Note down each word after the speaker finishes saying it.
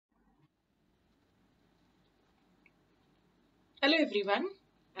Hello everyone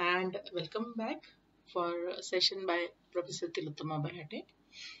and welcome back for a session by Professor Tilottama Bayate.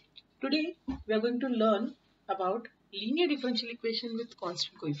 Today we are going to learn about linear differential equation with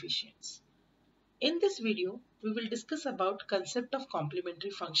constant coefficients. In this video we will discuss about concept of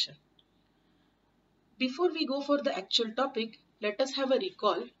complementary function. Before we go for the actual topic, let us have a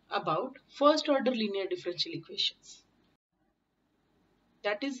recall about first order linear differential equations.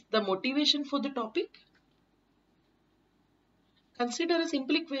 That is the motivation for the topic. Consider a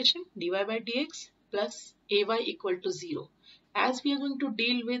simple equation dy by dx plus ay equal to 0. As we are going to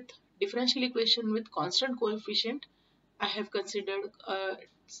deal with differential equation with constant coefficient, I have considered a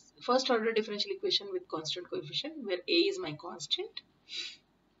first order differential equation with constant coefficient where a is my constant.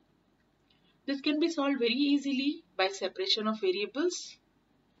 This can be solved very easily by separation of variables,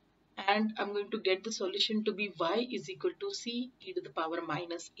 and I'm going to get the solution to be y is equal to c e to the power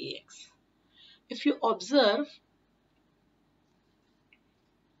minus ax. If you observe,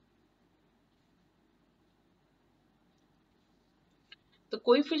 the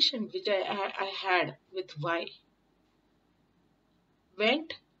coefficient which I had with y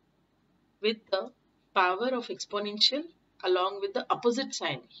went with the power of exponential along with the opposite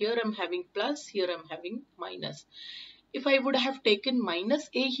sign. Here I'm having plus, here I'm having minus. If I would have taken minus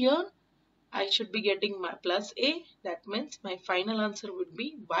a here, I should be getting my plus a. That means my final answer would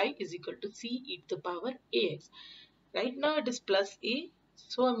be y is equal to c e to the power ax. Right now it is plus a,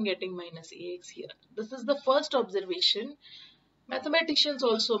 so I'm getting minus ax here. This is the first observation mathematicians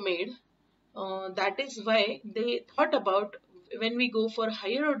also made. That is why they thought about when we go for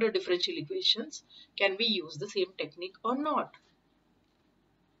higher order differential equations, can we use the same technique or not?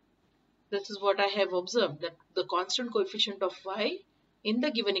 This is what I have observed, that the constant coefficient of y in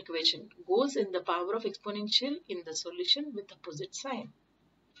the given equation goes in the power of exponential in the solution with opposite sign.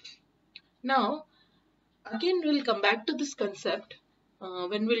 Now, again we'll come back to this concept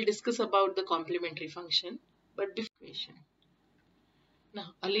when we'll discuss about the complementary function, but before equation.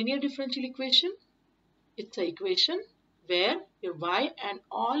 Now, a linear differential equation, it's an equation where your y and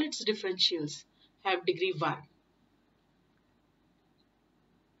all its differentials have degree 1.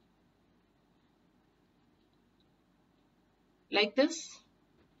 Like this,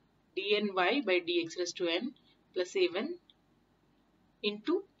 dny by dx raised to n plus a1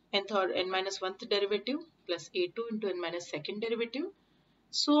 into nth or n minus 1th derivative plus a2 into n minus 2nd derivative,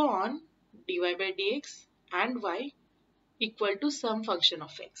 so on dy by dx and y equal to some function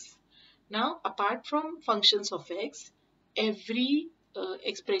of x. Now, apart from functions of x, every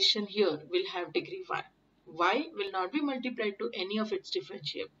expression here will have degree 1. Y will not be multiplied to any of its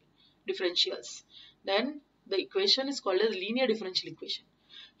differentials. Then the equation is called as linear differential equation.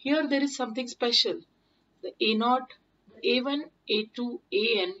 Here there is something special. The a0, a1, a2,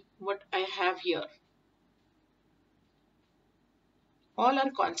 an, what I have here, all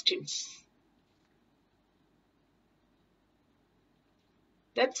are constants.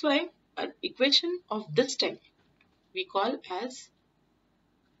 That's why an equation of this type we call as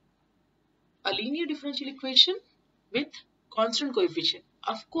a linear differential equation with constant coefficient.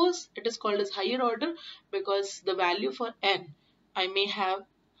 Of course, it is called as higher order because the value for n I may have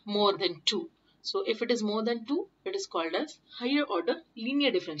more than 2. So if it is more than 2, it is called as higher order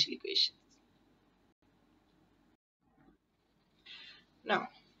linear differential equation. Now,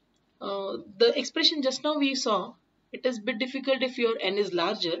 the expression just now we saw, it is a bit difficult if your n is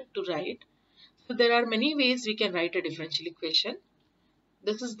larger to write. So there are many ways we can write a differential equation.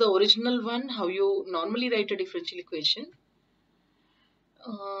 This is the original one, how you normally write a differential equation.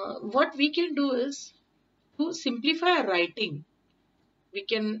 What we can do is, to simplify our writing, we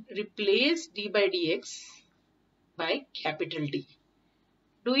can replace d by dx by capital D.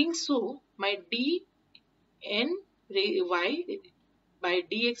 Doing so, my d n y by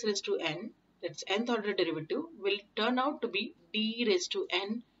dx raised to n, that's nth order derivative, will turn out to be d raised to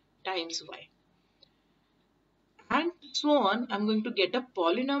n times y. And so on, I'm going to get a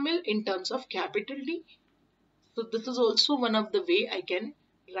polynomial in terms of capital D. So this is also one of the way I can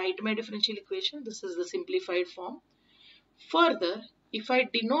write my differential equation. This is the simplified form. Further, if I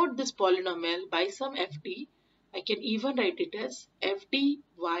denote this polynomial by some fd, I can even write it as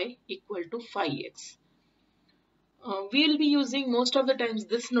fdy equal to phi x. We'll be using most of the times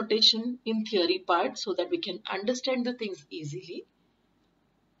this notation in theory part so that we can understand the things easily.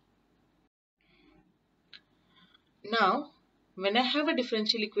 Now, when I have a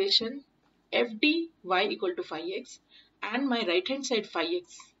differential equation fdy equal to phi x and my right hand side phi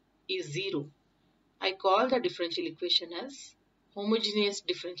x is 0, I call the differential equation as homogeneous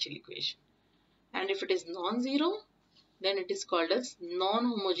differential equation. And if it is non-zero, then it is called as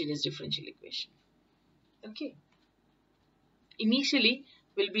non-homogeneous differential equation. Okay. Initially,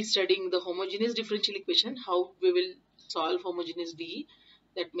 we'll be studying the homogeneous differential equation, how we will solve homogeneous DE.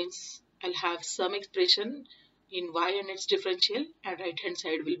 That means I'll have some expression in y and its differential, and right hand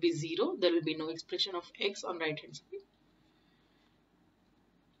side will be 0. There will be no expression of x on right hand side.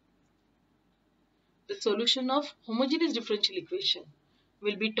 The solution of homogeneous differential equation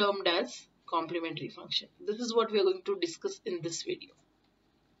will be termed as complementary function. This is what we are going to discuss in this video.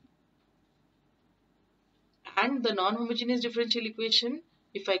 And the non-homogeneous differential equation,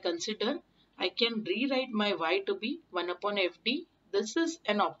 if I consider, I can rewrite my y to be 1 upon fd. This is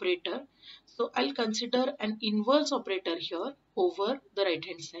an operator. So I'll consider an inverse operator here over the right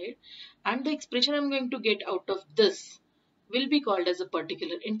hand side. And the expression I'm going to get out of this will be called as a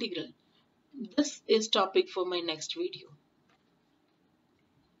particular integral. This is topic for my next video.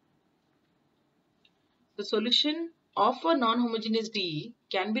 The solution of a non-homogeneous DE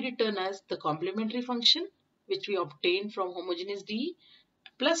can be written as the complementary function, which we obtain from homogeneous DE,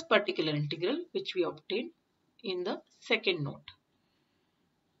 plus particular integral, which we obtain in the second note.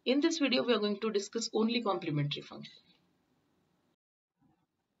 In this video, we are going to discuss only complementary function.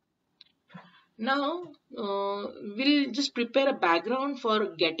 Now, we'll just prepare a background for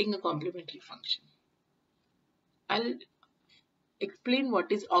getting a complementary function. I'll explain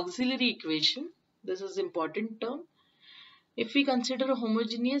what is auxiliary equation. This is important term. If we consider a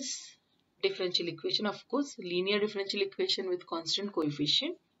homogeneous differential equation, of course, linear differential equation with constant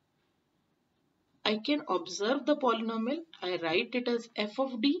coefficient, I can observe the polynomial. I write it as f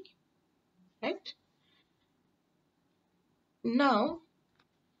of d, right? Now,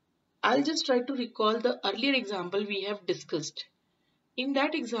 I'll just try to recall the earlier example we have discussed. In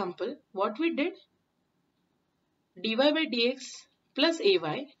that example, what we did, dy by dx plus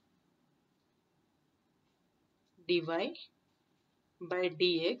ay, dy by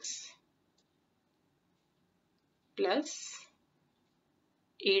dx plus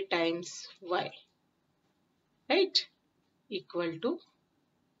a times y, right, equal to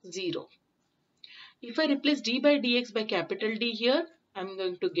 0. If I replace d by dx by capital D here, I'm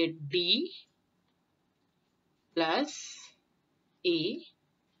going to get d plus a.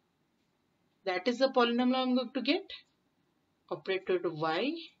 That is the polynomial I'm going to get. Operator to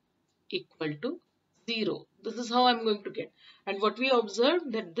y equal to 0. This is how I'm going to get. And what we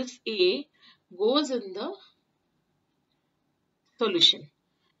observed, that this a goes in the solution.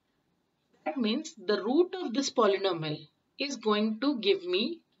 That means the root of this polynomial is going to give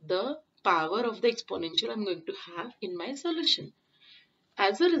me the power of the exponential I'm going to have in my solution.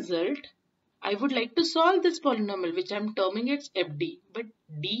 As a result, I would like to solve this polynomial, which I'm terming it fd, but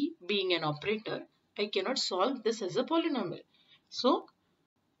d being an operator, I cannot solve this as a polynomial. So,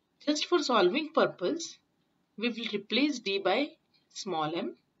 just for solving purpose, we will replace d by small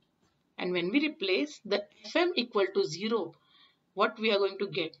m, and when we replace the fm equal to 0, what we are going to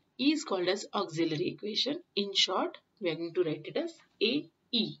get is called as auxiliary equation. In short, we are going to write it as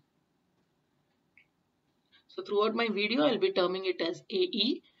AE. So throughout my video, I'll be terming it as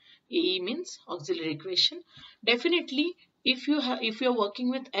AE. AE means auxiliary equation. Definitely, if you are working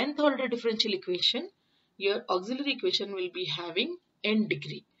with nth order differential equation, your auxiliary equation will be having n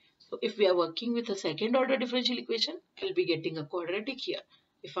degree. So if we are working with a second order differential equation, I'll be getting a quadratic here.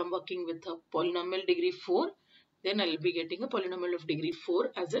 If I'm working with a polynomial degree 4, then I'll be getting a polynomial of degree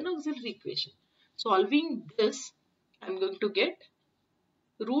 4 as an auxiliary equation. Solving this, I'm going to get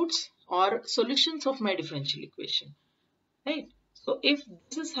roots or solutions of my differential equation, right? So if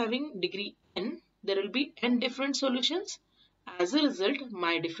this is having degree n, there will be n different solutions. As a result,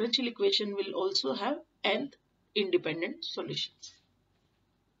 my differential equation will also have n independent solutions.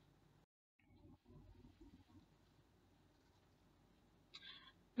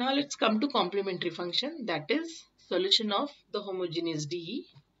 Now let's come to complementary function, that is solution of the homogeneous DE.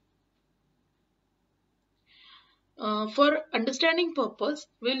 For understanding purpose,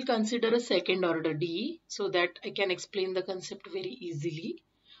 we will consider a second order DE so that I can explain the concept very easily.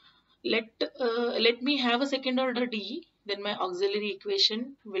 Let me have a second order DE, then my auxiliary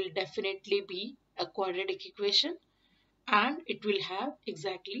equation will definitely be a quadratic equation and it will have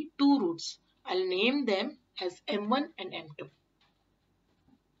exactly two roots. I'll name them as M1 and M2.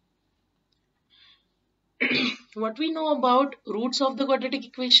 What we know about roots of the quadratic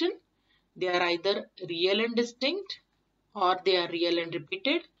equation? They are either real and distinct, or they are real and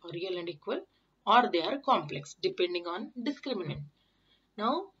repeated, or real and equal, or they are complex depending on discriminant.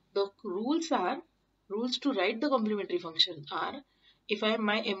 Now the rules to write the complementary function are, if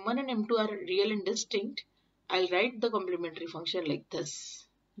my M1 and M2 are real and distinct, I'll write the complementary function like this.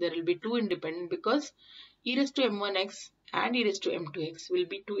 There will be two independent because e raised to M1x and e raised to M2x will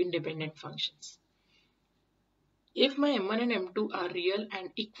be two independent functions. If my m1 and m2 are real and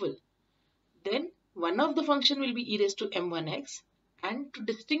equal, then one of the function will be e raised to m1x, and to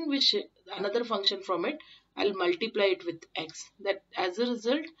distinguish another function from it, I'll multiply it with x. That as a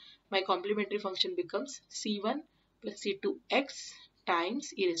result, my complementary function becomes c1 plus c2x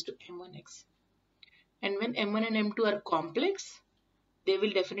times e raised to m1x. And when m1 and m2 are complex, they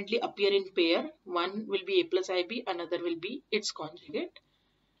will definitely appear in pair. One will be a plus ib, another will be its conjugate.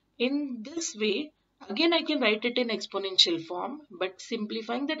 In this way, again I can write it in exponential form, but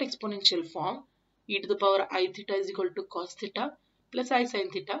simplifying that exponential form, e to the power I theta is equal to cos theta plus I sin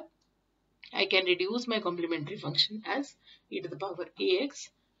theta, I can reduce my complementary function as e to the power ax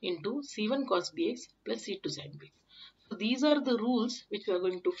into c1 cos bx plus c2 sin bx. So these are the rules which we are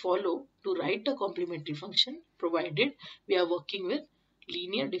going to follow to write a complementary function, provided we are working with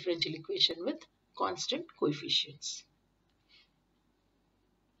linear differential equation with constant coefficients.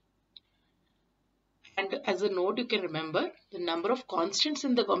 And as a note, you can remember the number of constants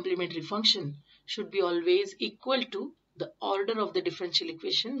in the complementary function should be always equal to the order of the differential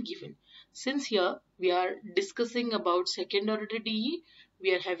equation given. Since here we are discussing about second order DE,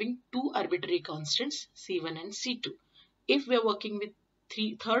 we are having two arbitrary constants C1 and C2. If we are working with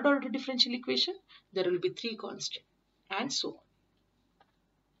third order differential equation, there will be three constants and so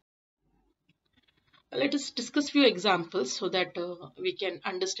on. Let us discuss few examples so that we can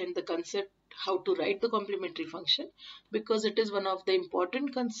understand the concept how to write the complementary function, because it is one of the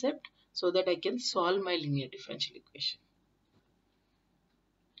important concept so that I can solve my linear differential equation.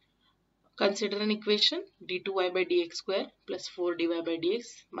 Consider an equation d2y by dx square plus 4dy by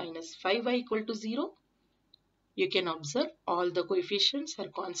dx minus 5y equal to 0. You can observe all the coefficients are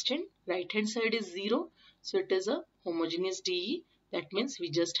constant. Right hand side is 0. So it is a homogeneous DE. That means we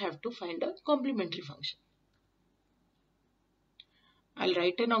just have to find a complementary function. I'll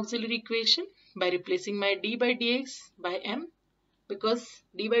write an auxiliary equation by replacing my d by dx by m, because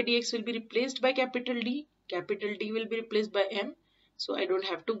d by dx will be replaced by capital D will be replaced by m. So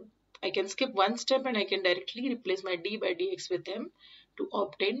I can skip one step and I can directly replace my d by dx with m to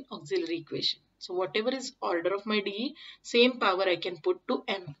obtain auxiliary equation. So whatever is order of my dE, same power I can put to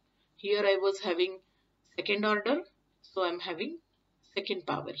m. Here I was having second order, so I'm having second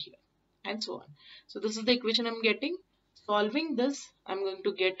power here, and so on. So this is the equation I'm getting. Solving this, I'm going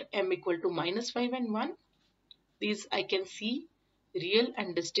to get m equal to minus 5 and 1. These I can see real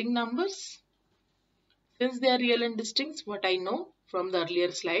and distinct numbers. Since they are real and distinct, what I know from the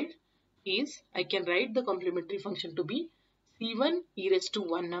earlier slide is I can write the complementary function to be c1 e raised to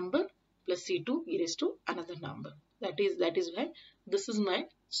one number plus c2 e raised to another number. That is why this is my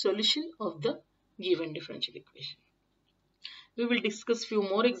solution of the given differential equation. We will discuss few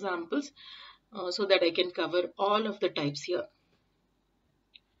more examples so that I can cover all of the types here.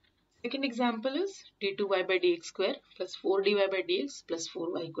 Second example is d2y by dx square plus 4dy by dx plus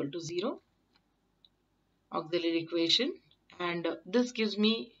 4y equal to 0. Auxiliary equation, and this gives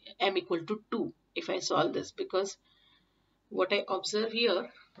me m equal to 2 if I solve this, because what I observe here,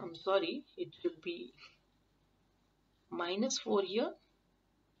 I'm sorry, it should be minus 4 here.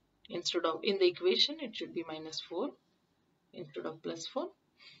 Instead of, in the equation it should be minus 4 instead of plus 4.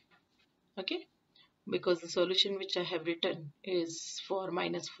 Okay, because the solution which I have written is for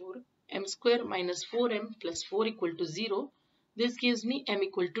minus 4, m square minus 4m plus 4 equal to 0. This gives me m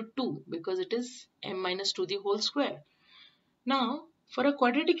equal to 2 because it is m minus 2 the whole square. Now for a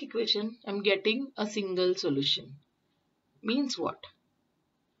quadratic equation, I'm getting a single solution. Means what?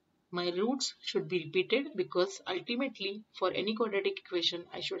 My roots should be repeated, because ultimately for any quadratic equation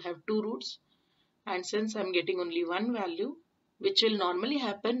I should have two roots, and since I'm getting only one value, which will normally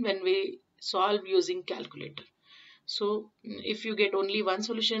happen when we solve using calculator. So if you get only one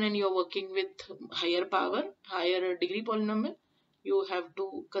solution and you're working with higher power, higher degree polynomial, you have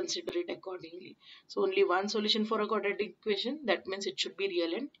to consider it accordingly. So only one solution for a quadratic equation, that means it should be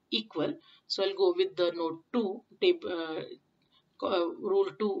real and equal. So I'll go with the note 2, rule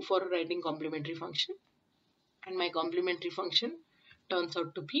 2 for writing complementary function. And my complementary function turns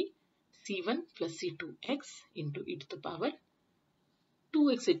out to be c1 plus c2x into e to the power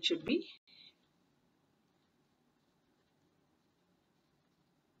 2x. It should be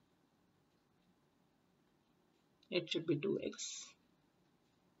it should be 2x,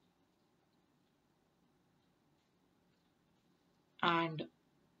 and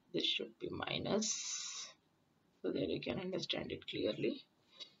this should be minus, so that you can understand it clearly.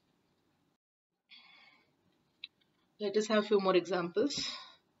 Let us have few more examples.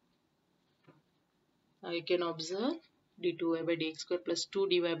 Now you can observe d2y by dx square plus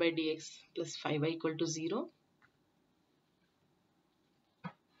 2dy by dx plus 5y equal to 0.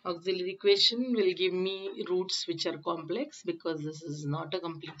 Auxiliary equation will give me roots which are complex because this is not a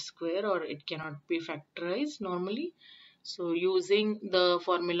complete square or it cannot be factorized normally. So using the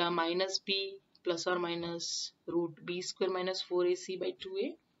formula minus b plus or minus root b square minus 4ac by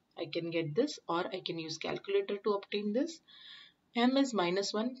 2a, I can get this, or I can use calculator to obtain this. M is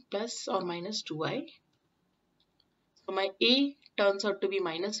minus 1 plus or minus 2i. So my a turns out to be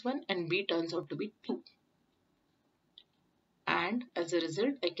minus 1 and b turns out to be 2. And as a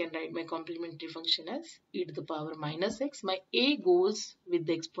result, I can write my complementary function as e to the power minus x. My a goes with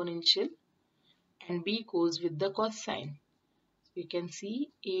the exponential and b goes with the cosine. So you can see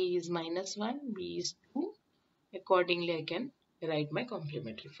a is minus 1, b is 2. Accordingly, I can write my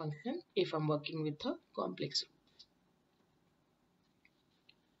complementary function if I'm working with a complex root.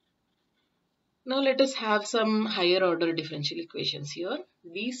 Now let us have some higher order differential equations here.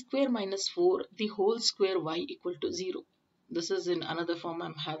 D square minus 4 the whole square y equal to 0. This is in another form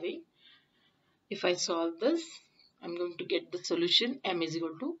I'm having. If I solve this, I'm going to get the solution m is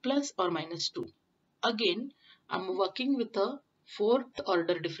equal to plus or minus 2. Again, I'm working with a fourth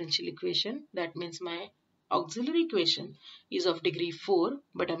order differential equation. That means my auxiliary equation is of degree 4,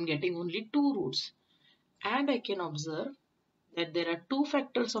 but I'm getting only 2 roots. And I can observe that there are 2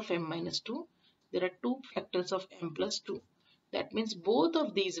 factors of m minus 2. There are 2 factors of m plus 2. That means both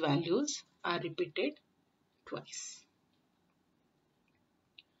of these values are repeated twice.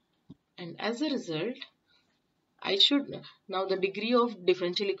 And as a result, I should, now the degree of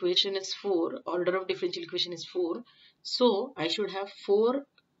differential equation is 4, order of differential equation is 4. So I should have 4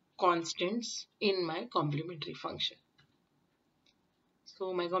 constants in my complementary function.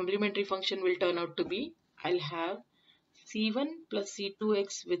 So my complementary function will turn out to be, I'll have c1 plus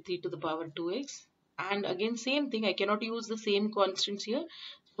c2x with e to the power 2x. And again same thing, I cannot use the same constants here.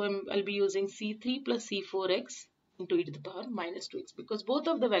 So I'll be using c3 plus c4x into e to the power minus 2x because both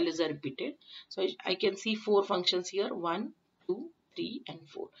of the values are repeated. So I can see 4 functions here, 1, 2, 3 and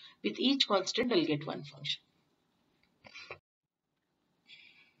 4. With each constant I'll get one function.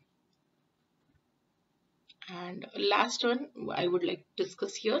 And last one I would like to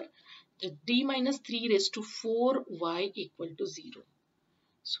discuss here, the d minus 3 raised to 4y equal to 0.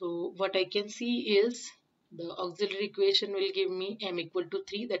 So what I can see is the auxiliary equation will give me m equal to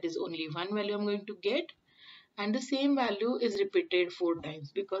 3, that is only one value I'm going to get, and the same value is repeated 4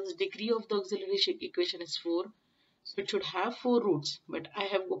 times because degree of the auxiliary equation is 4. So it should have 4 roots, but I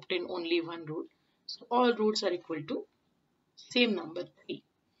have obtained only one root. So all roots are equal to same number 3,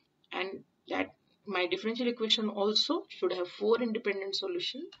 and that my differential equation also should have 4 independent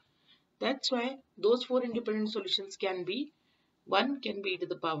solutions. That's why those 4 independent solutions can be, one can be e to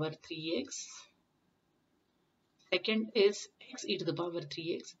the power 3x, second is x e to the power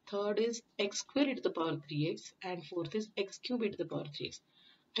 3x, third is x square e to the power 3x, and fourth is x cube e to the power 3x.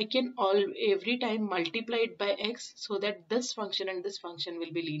 I can every time multiply it by x so that this function and this function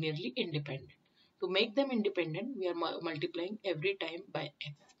will be linearly independent. To make them independent, we are multiplying every time by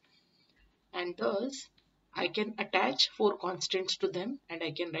x. And thus, I can attach 4 constants to them and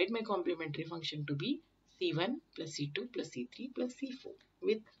I can write my complementary function to be c1 plus c2 plus c3 plus c4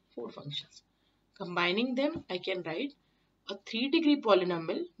 with 4 functions. Combining them, I can write a 3-degree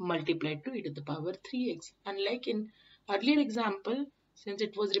polynomial multiplied to e to the power 3x. Unlike in earlier example, since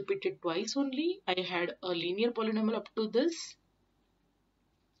it was repeated twice only, I had a linear polynomial up to this.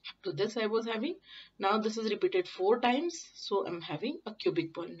 Up to this I was having. Now this is repeated 4 times, so I'm having a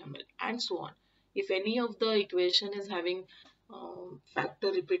cubic polynomial and so on. If any of the equation is having factor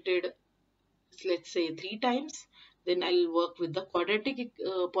repeated, let's say 3 times, then I'll work with the quadratic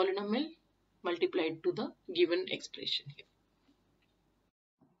polynomial multiplied to the given expression here.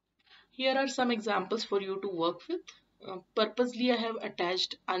 Here are some examples for you to work with. Purposely I have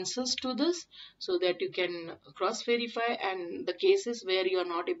attached answers to this so that you can cross verify, and the cases where you are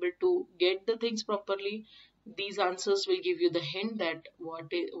not able to get the things properly, these answers will give you the hint that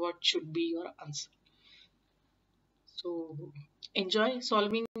what should be your answer. So enjoy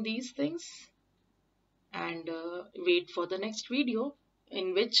solving these things and wait for the next video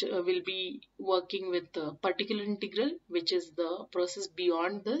in which we'll be working with the particular integral, which is the process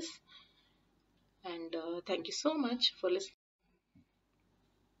beyond this. And thank you so much for listening.